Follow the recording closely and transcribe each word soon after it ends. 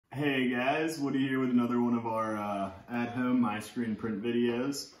Hey guys, Woody here with another one of our at-home MiScreen print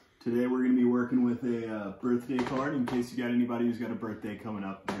videos. Today we're going to be working with a birthday card. In case you got anybody who's got a birthday coming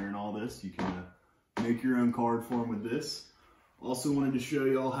up during all this, you can make your own card for them with this. Also wanted to show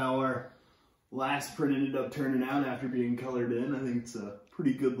you all how our last print ended up turning out after being colored in. I think it's a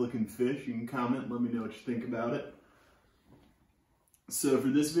pretty good looking fish. You can comment, let me know what you think about it. So for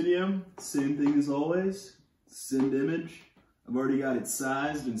this video, same thing as always, send image. I've already got it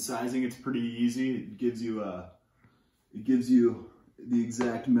sized, and sizing it's pretty easy. It gives you the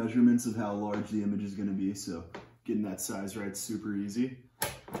exact measurements of how large the image is going to be, so getting that size right is super easy.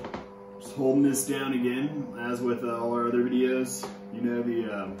 Just holding this down again, as with all our other videos. You know,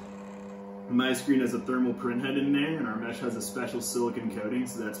 the MiScreen has a thermal print head in there, and our mesh has a special silicone coating,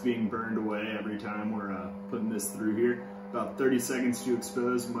 so that's being burned away every time we're putting this through here. About 30 seconds to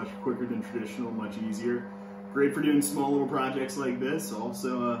expose, much quicker than traditional, much easier. Great for doing small little projects like this.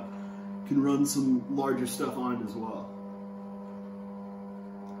 Also can run some larger stuff on it as well.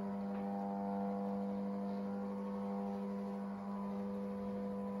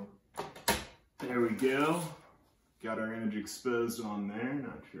 There we go. Got our image exposed on there.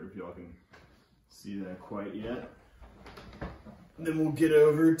 Not sure if y'all can see that quite yet. And then we'll get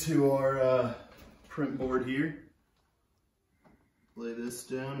over to our print board here. Lay this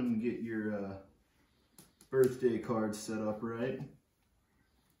down and get your birthday card set up right.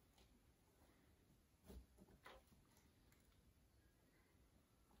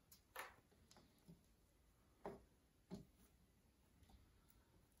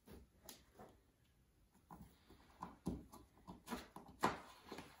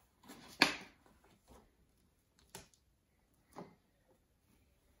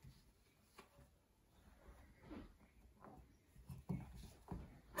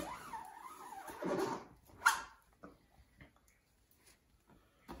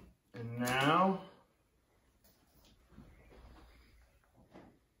 Now,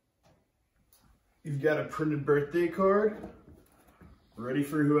 you've got a printed birthday card ready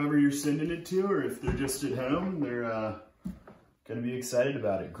for whoever you're sending it to, or if they're just at home, they're going to be excited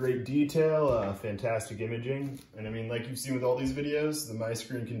about it. Great detail, fantastic imaging, and I mean, like you've seen with all these videos, the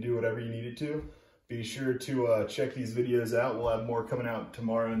MiScreen can do whatever you need it to. Be sure to check these videos out. We'll have more coming out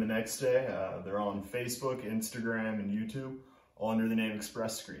tomorrow and the next day. They're on Facebook, Instagram, and YouTube, all under the name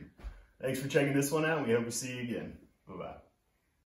Xpresscreen. Thanks for checking this one out. We hope to see you again. Bye-bye.